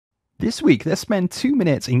This week, let's spend 2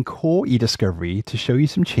 minutes in core eDiscovery to show you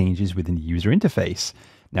some changes within the user interface.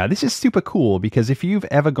 Now, this is super cool because if you've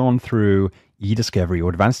ever gone through eDiscovery or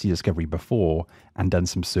advanced eDiscovery before and done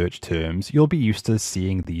some search terms, you'll be used to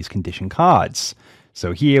seeing these condition cards.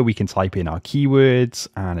 So here we can type in our keywords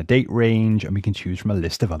and a date range, and we can choose from a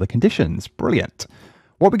list of other conditions. Brilliant.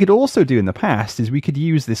 What we could also do in the past is we could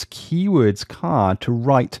use this keywords card to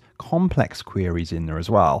write complex queries in there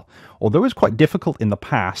as well. Although it was quite difficult in the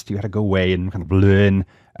past, you had to go away and kind of learn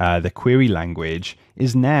the query language,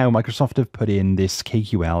 is now Microsoft have put in this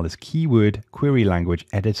KQL, this Keyword Query Language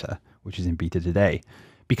Editor, which is in beta today.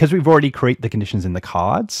 Because we've already created the conditions in the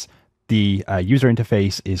cards, the user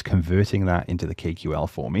interface is converting that into the KQL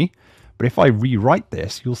for me. But if I rewrite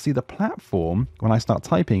this, you'll see the platform, when I start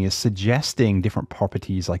typing, is suggesting different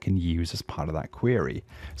properties I can use as part of that query.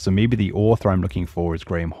 So maybe the author I'm looking for is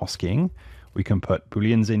Graham Hosking. We can put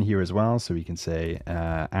booleans in here as well. So we can say,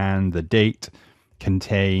 and the date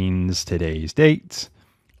contains today's date.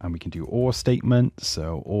 And we can do or statement.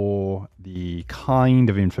 So or the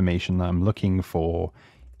kind of information that I'm looking for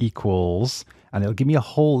equals, and it'll give me a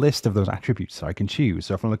whole list of those attributes that I can choose.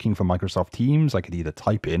 So if I'm looking for Microsoft Teams, I could either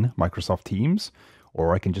type in Microsoft Teams,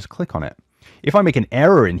 or I can just click on it. If I make an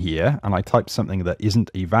error in here and I type something that isn't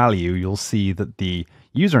a value, you'll see that the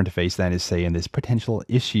user interface then is saying there's potential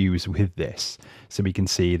issues with this. So we can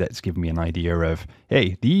see that it's giving me an idea of,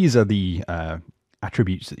 hey, these are the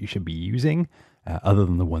attributes that you should be using other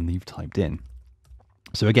than the one that you've typed in.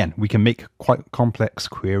 So again, we can make quite complex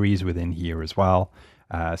queries within here as well.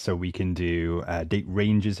 So we can do date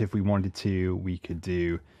ranges if we wanted to. We could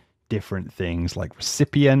do different things like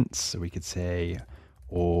recipients. So we could say,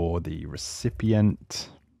 or the recipient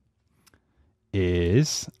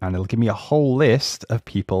is, and it'll give me a whole list of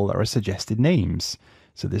people that are suggested names.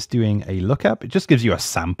 So this doing a lookup, it just gives you a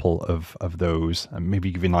sample of those and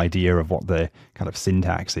maybe give you an idea of what the kind of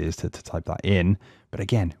syntax is to type that in. But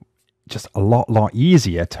again, just a lot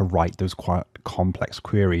easier to write those quite complex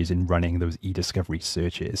queries in running those eDiscovery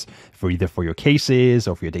searches for either for your cases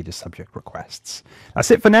or for your data subject requests.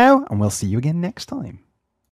 That's it for now, and we'll see you again next time.